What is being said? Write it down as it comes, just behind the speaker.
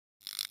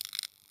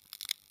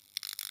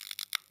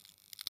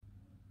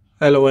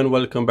Hello and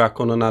welcome back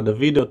on another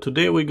video.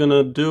 Today we're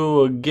gonna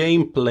do a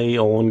gameplay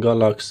on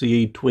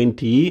Galaxy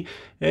A20e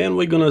and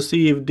we're gonna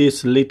see if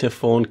this little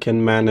phone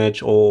can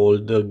manage all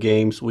the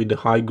games with the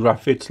high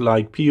graphics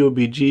like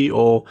PUBG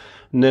or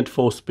Need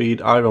for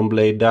Speed, Iron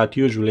Blade that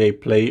usually I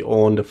play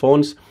on the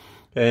phones.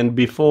 And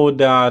before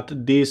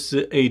that, this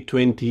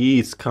A20e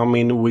is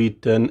coming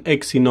with an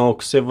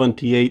Exynos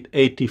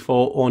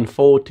 7884 on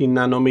 14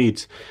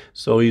 nanometers.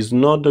 So it's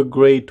not a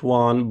great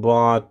one,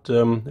 but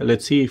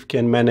let's see if it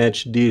can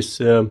manage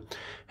these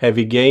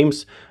heavy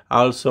games.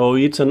 Also,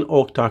 it's an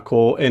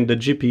octa-core and the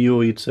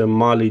GPU it's a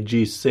Mali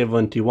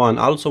G71.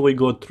 Also, we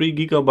got 3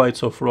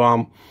 GB of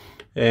RAM.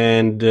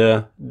 And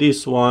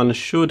this one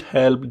should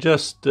help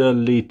just a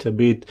little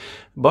bit,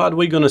 but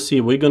we're gonna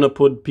see. We're gonna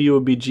put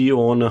PUBG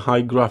on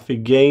high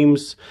graphic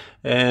games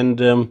and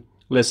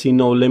let's see,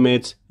 No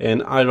Limits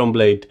and Iron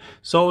Blade.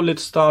 So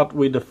let's start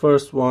with the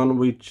first one,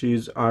 which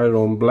is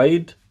Iron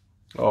Blade.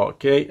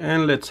 Okay,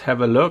 and let's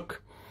have a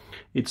look.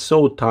 It's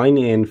so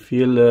tiny and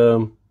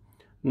feel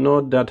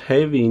not that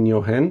heavy in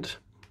your hand.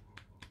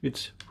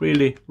 It's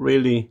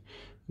really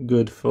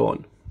good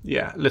phone.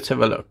 Yeah, let's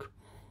have a look.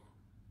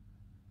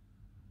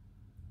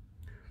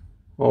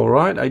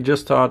 Alright, I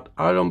just started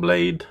Iron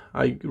Blade.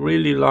 I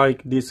really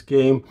like this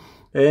game.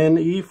 And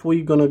if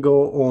we're gonna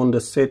go on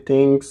the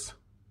settings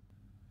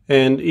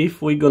and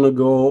if we're gonna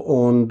go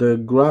on the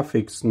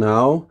graphics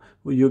now,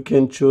 you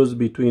can choose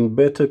between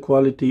better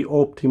quality,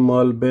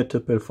 optimal, better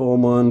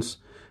performance,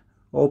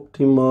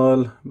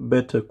 optimal,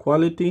 better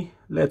quality.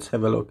 Let's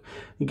have a look.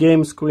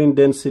 Game screen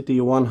density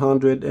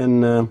 100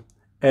 and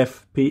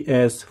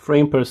FPS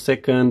frame per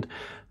second.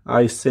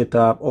 I set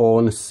up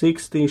on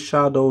 60,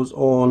 shadows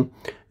on,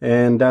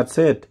 and that's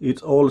it.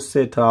 It's all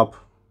set up.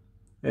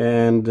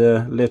 And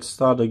let's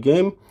start a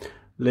game.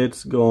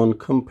 Let's go on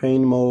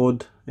campaign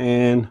mode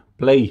and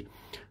play.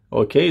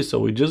 Okay, so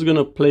we're just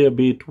gonna play a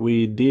bit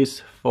with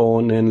this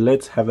phone and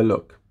let's have a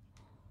look.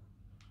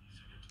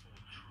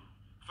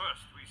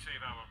 First, we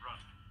save our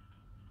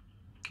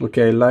brother.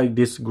 Okay, I like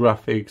this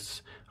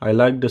graphics. I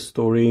like the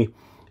story,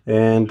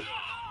 and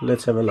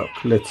let's have a look.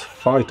 Let's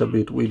fight a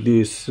bit with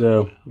these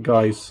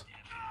guys.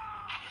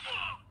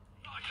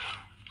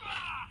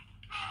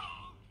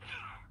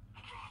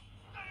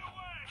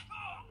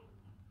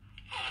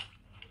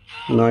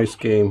 Nice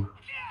game.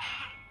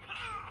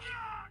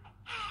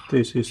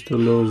 This is to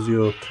lose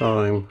your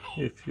time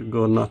if you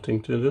got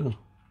nothing to do.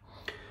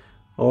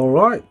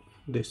 Alright,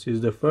 this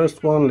is the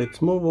first one.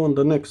 Let's move on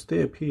the next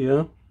step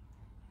here.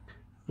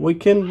 We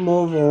can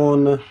move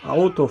on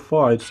auto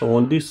fight, so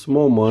on this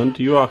moment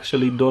you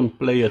actually don't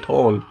play at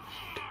all.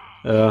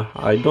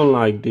 I don't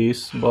like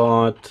this,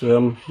 but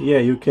yeah,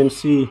 you can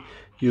see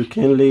you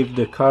can leave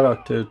the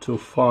character to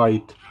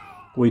fight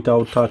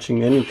without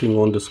touching anything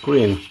on the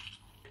screen.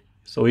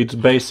 So it's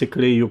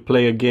basically you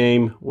play a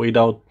game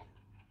without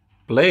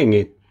playing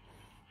it.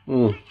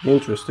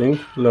 Interesting.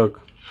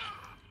 Look,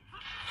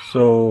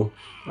 so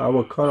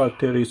our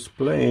character is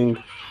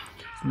playing,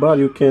 but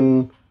you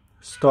can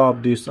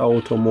stop this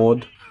auto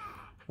mode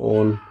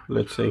on,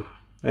 let's say,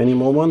 any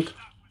moment.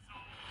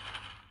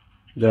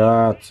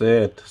 That's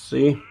it.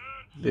 See,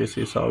 this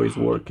is how it's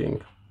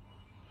working.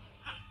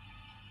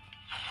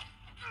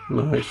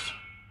 Nice.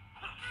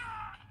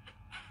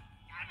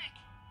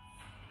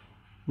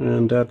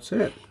 And that's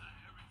it.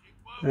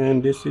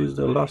 And this is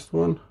the last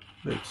one.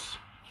 Let's,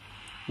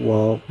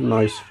 wow,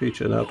 nice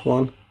feature, that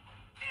one.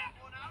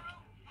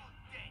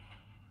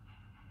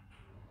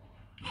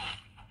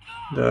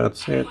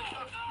 That's it.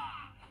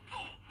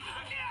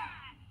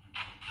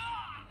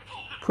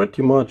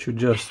 Pretty much you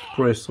just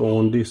press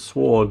on this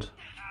sword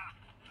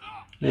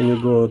and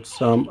you got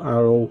some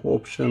arrow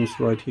options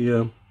right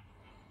here,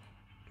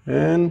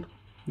 and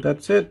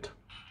that's it.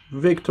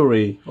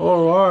 Victory.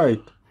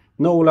 Alright,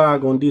 no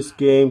lag on this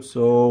game,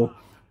 so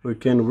we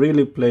can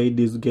really play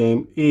this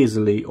game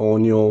easily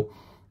on your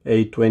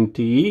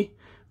A20e.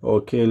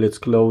 Okay, let's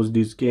close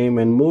this game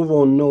and move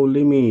on. No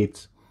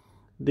Limits.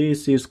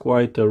 This is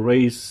quite a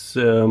race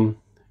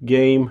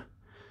game.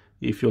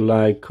 If you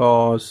like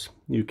cars,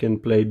 you can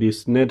play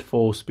this Need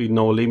for Speed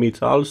No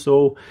Limits.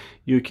 Also,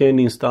 you can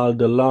install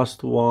the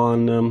last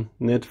one,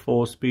 Need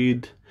for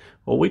Speed.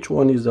 Or which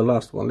one is the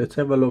last one? Let's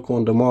have a look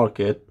on the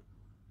market.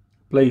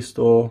 Play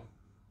Store.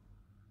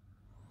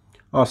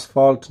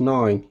 Asphalt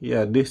 9.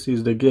 Yeah, this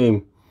is the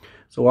game.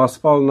 So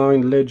Asphalt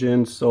 9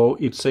 Legends, so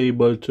it's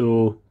able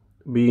to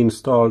be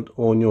installed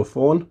on your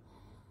phone.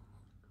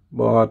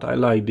 But I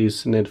like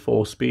this Need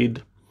for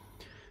Speed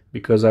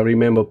because I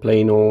remember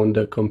playing on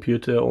the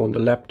computer, on the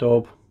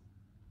laptop.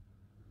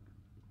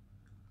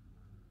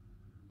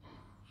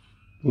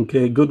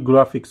 Okay, good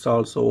graphics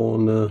also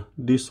on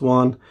this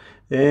one.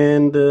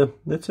 And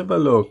let's have a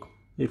look.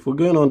 If we're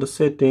going on the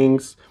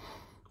settings,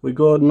 we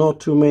got not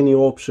too many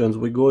options.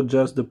 We got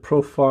just the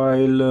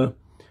profile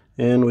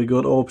and we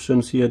got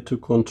options here to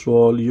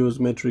control, use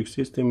metric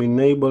system,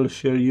 enable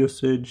share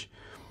usage,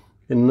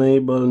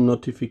 enable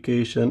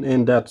notification,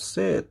 and that's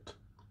it.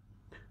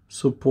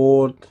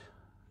 Support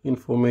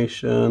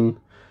information.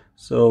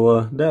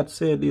 So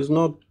that's it. It's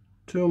not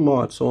too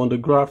much. So on the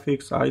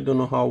graphics, I don't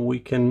know how we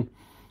can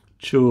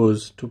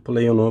choose to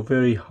play on a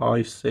very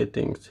high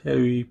settings.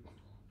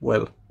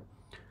 Well,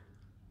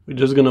 we're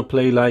just gonna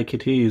play like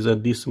it is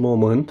at this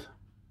moment.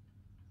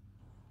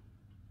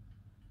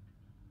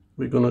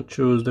 We're gonna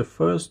choose the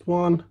first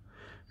one,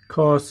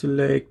 car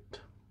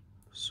select,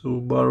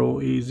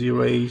 Subaru easy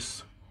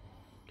race.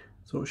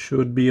 So it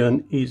should be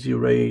an easy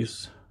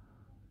race.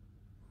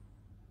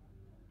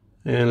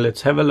 And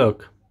let's have a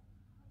look.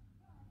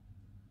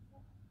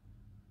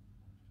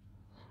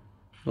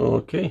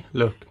 Okay,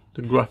 look,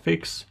 the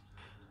graphics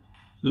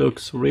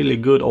looks really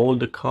good. All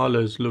the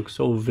colors look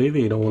so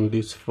vivid on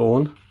this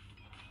phone.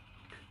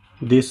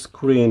 This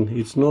screen,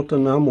 it's not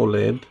an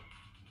AMOLED,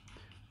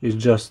 it's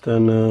just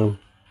an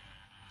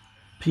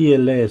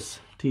PLS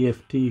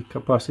TFT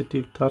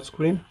capacitive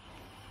touchscreen,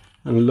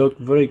 and look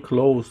very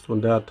close to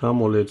that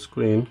AMOLED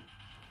screen.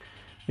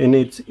 And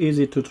it's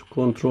easy to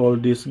control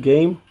this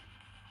game,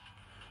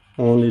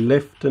 only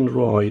left and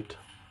right.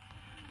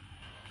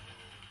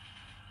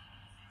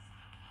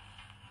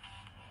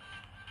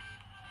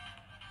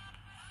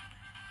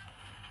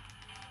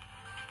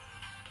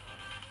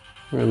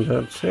 And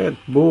that's it,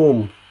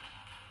 boom.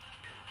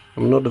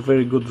 I'm not a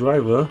very good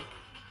driver.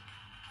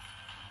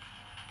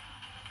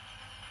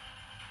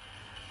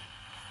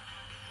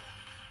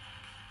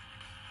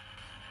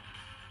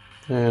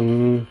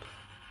 And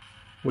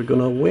we're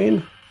gonna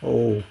win.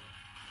 Oh,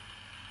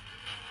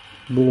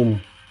 boom,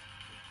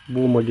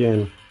 boom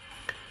again.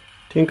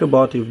 Think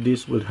about if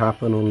this would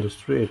happen on the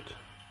street.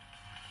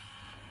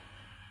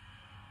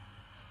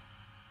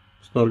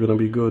 It's not gonna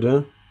be good,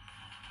 eh?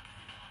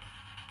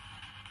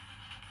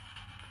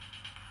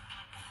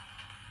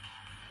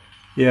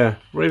 Yeah,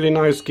 really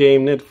nice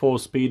game, Need for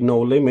Speed No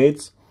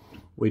Limits.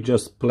 We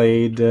just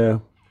played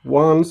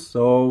once,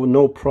 so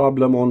no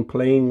problem on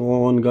playing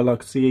on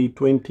Galaxy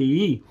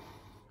A20e.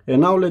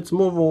 And now let's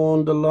move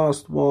on, the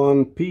last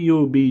one,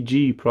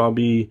 PUBG.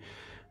 Probably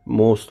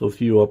most of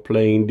you are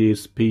playing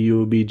this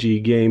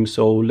PUBG game,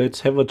 so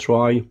let's have a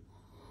try.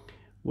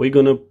 We're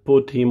gonna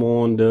put him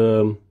on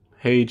the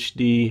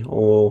HD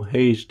or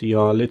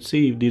HDR. Let's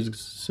see if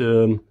this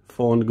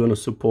phone gonna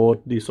support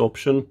this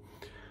option.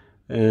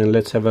 And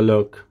let's have a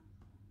look.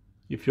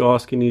 If you're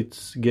asking,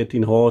 it's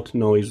getting hot.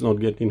 No, it's not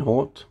getting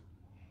hot.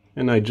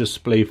 And I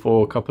just play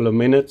for a couple of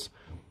minutes.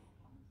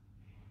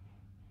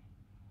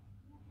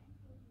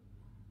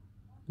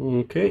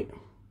 Okay.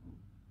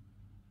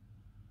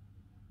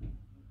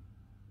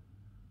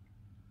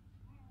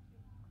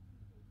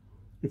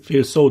 It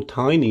feels so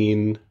tiny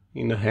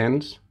in the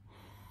hands.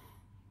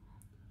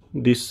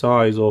 This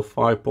size of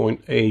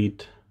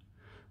 5.8.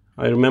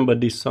 I remember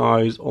this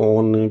size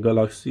on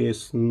Galaxy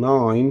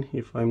S9,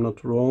 if I'm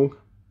not wrong.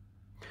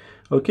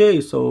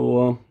 Okay,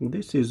 so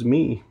this is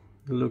me.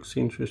 It looks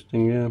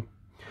interesting, yeah.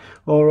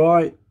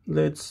 Alright,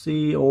 let's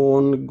see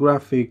on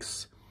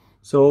graphics.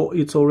 So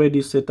it's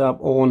already set up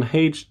on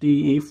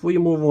HD. If we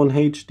move on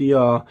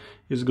HDR,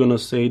 it's gonna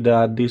say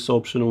that this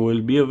option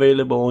will be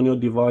available on your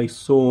device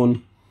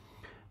soon.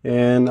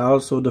 And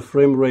also the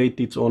frame rate,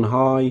 it's on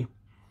high.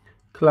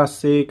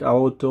 Classic,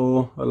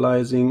 auto,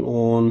 aliasing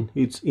on,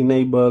 it's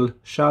enabled,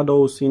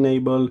 shadows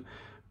enabled,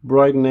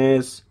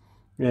 brightness,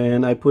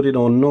 and I put it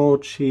on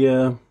notch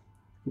here,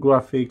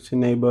 graphics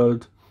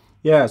enabled.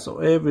 Yeah, so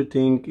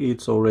everything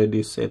it's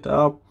already set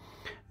up.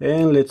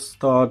 And let's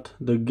start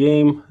the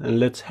game and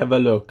let's have a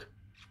look.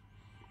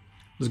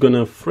 It's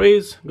gonna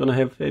freeze, gonna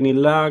have any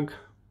lag.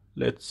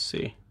 Let's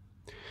see.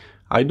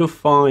 I do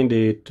find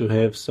it to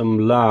have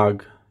some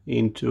lag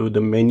into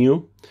the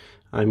menu.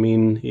 I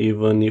mean,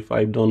 even if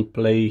I don't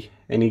play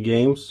any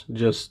games,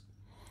 just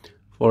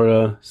for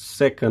a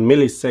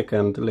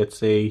millisecond, let's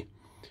say, it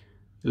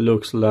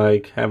looks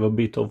like have a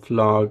bit of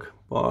lag.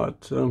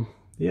 But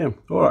yeah,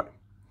 all right.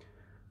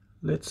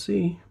 Let's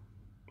see.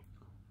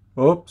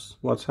 Oops,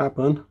 what's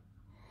happened?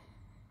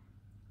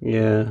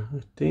 Yeah,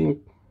 I think.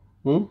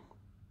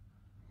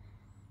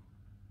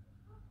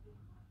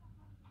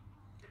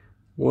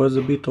 Was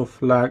a bit of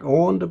lag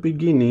on the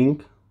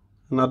beginning.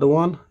 Another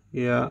one,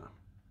 yeah.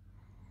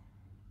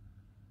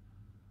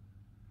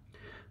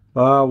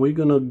 But we're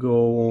gonna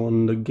go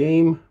on the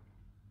game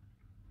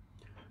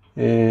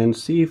and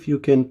see if you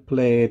can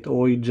play it,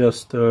 or it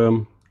just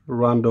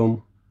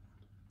random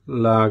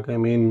lag. I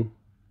mean,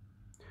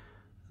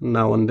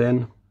 now and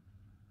then.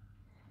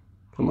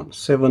 Come on,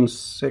 7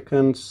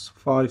 seconds,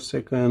 5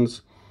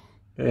 seconds,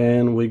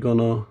 and we're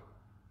gonna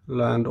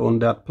land on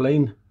that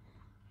plane.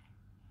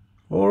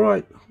 All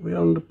right, we're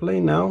on the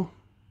plane now.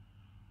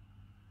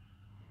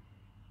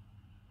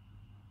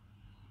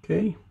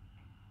 Okay.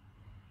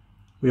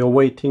 We are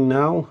waiting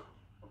now,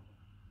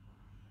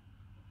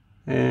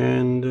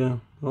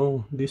 and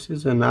oh, this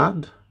is an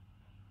ad.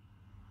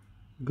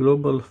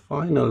 Global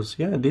finals.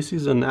 Yeah, this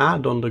is an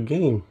ad on the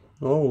game.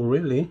 Oh,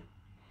 really?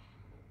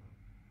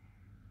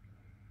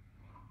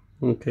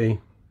 Okay.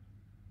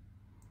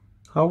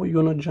 How are we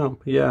gonna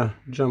jump? Yeah,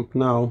 jump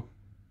now.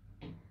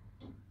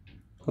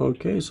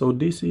 Okay, so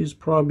this is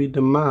probably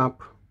the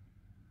map.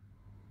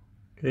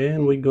 Okay,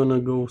 and we're gonna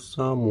go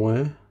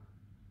somewhere.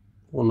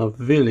 on a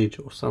village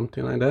or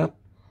something like that.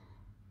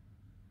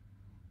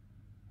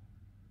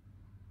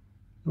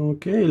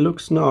 Okay,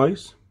 looks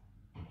nice.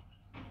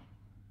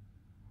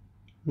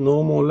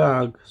 No more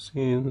lag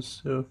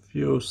since a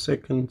few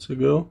seconds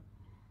ago.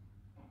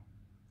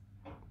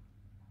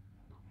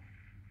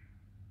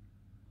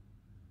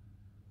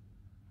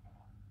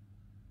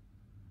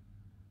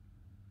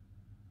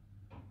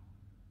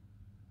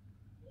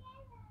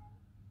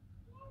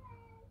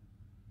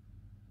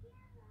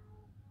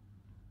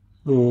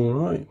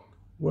 Alright,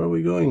 where are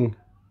we going?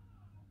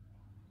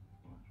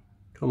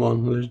 Come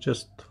on, let's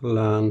just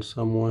land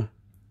somewhere.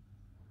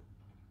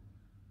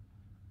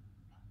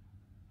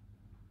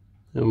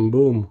 And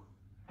boom.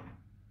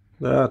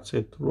 That's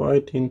it,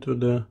 right into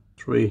the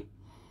tree.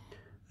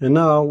 And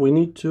now we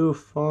need to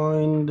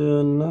find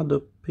another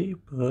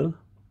people.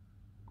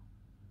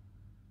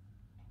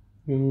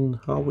 And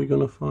how are we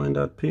gonna find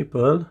that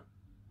people?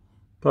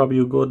 Probably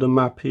you go the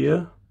map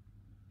here.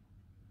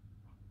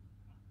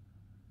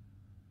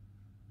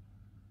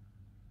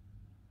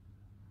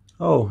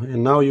 Oh,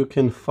 and now you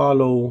can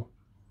follow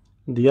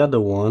the other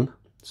one.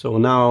 So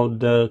now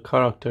the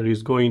character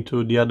is going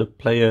to the other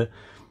player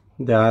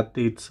that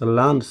it's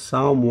land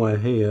somewhere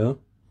here.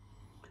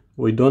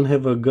 We don't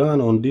have a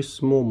gun on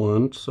this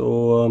moment,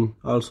 so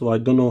also I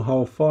don't know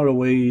how far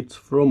away it's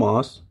from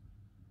us,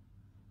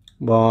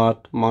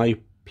 but my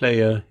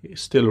player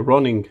is still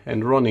running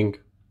and running.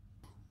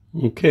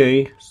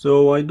 Okay,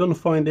 so I don't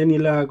find any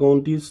lag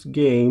on this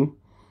game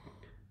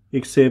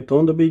except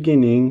on the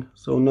beginning,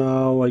 so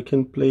now I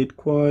can play it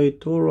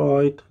quite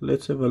alright.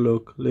 Let's have a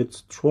look.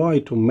 Let's try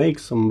to make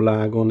some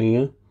lag on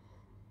here,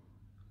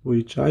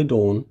 which I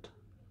don't,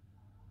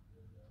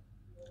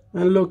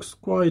 and looks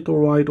quite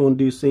alright on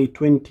this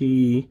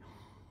A20e.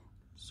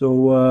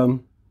 So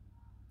I'm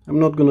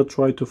not gonna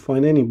try to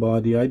find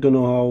anybody. I don't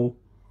know how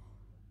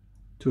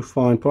to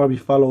find, probably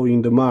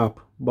following the map,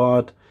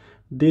 but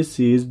this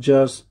is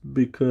just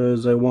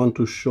because I want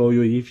to show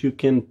you if you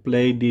can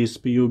play this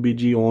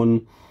PUBG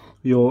on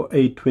your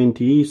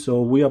A20e.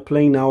 So we are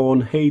playing now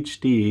on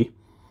HD.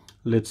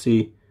 Let's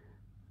see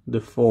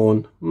the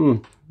phone.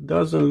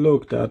 Doesn't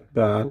look that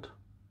bad.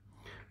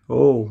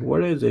 Oh,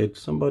 where is it?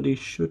 Somebody's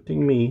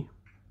shooting me.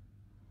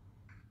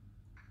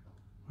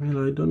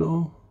 Well, I don't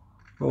know.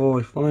 Oh,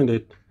 I find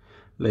it.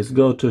 Let's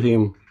go to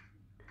him,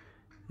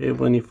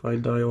 even if I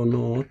die or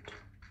not.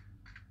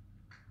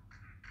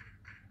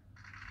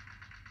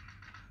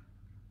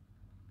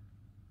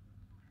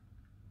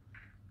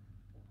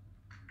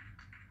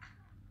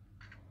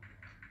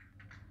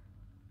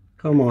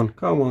 Come on,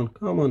 come on,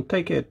 come on,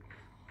 take it.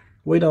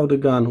 Without the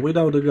gun,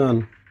 without the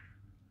gun.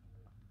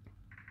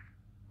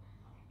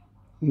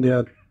 There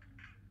are,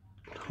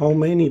 how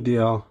many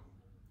there are?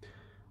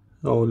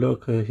 Oh,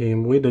 look at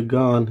him with the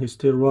gun, he's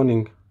still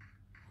running.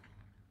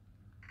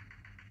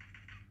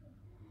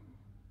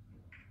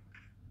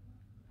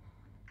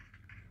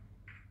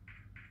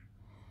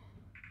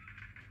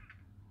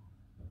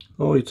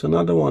 Oh, it's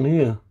another one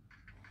here.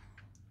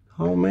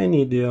 How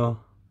many there are?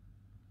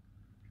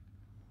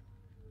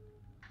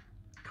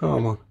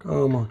 Come on,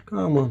 come on,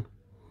 come on.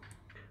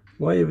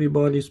 Why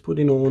everybody's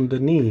putting on the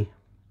knee?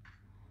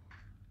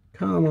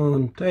 Come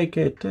on, take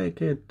it,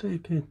 take it,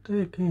 take it,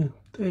 take it,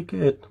 take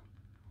it.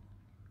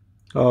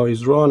 Oh,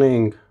 he's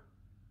running.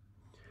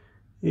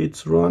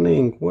 It's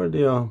running. Where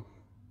they are?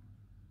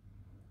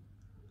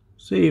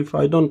 See, if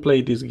I don't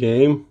play this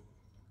game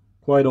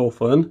quite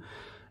often.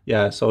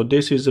 Yeah, so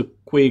this is a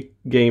quick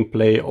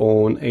gameplay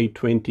on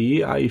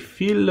A20e. I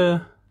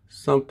feel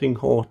something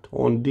hot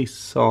on this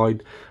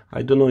side.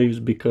 I don't know if it's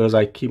because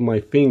I keep my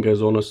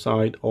fingers on the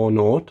side or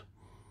not,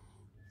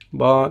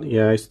 but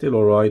yeah, it's still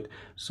alright.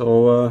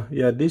 So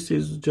yeah, this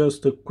is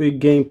just a quick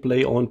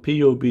gameplay on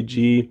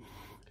PUBG,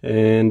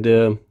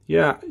 and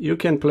yeah, you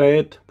can play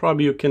it.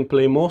 Probably you can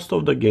play most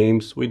of the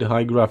games with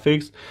high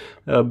graphics.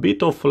 A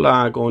bit of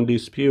lag on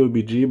this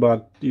PUBG,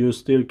 but you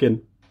still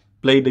can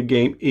play the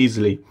game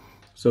easily.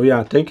 So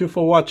yeah, thank you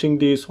for watching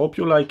this. Hope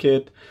you like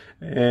it,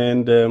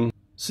 and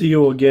see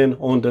you again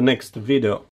on the next video.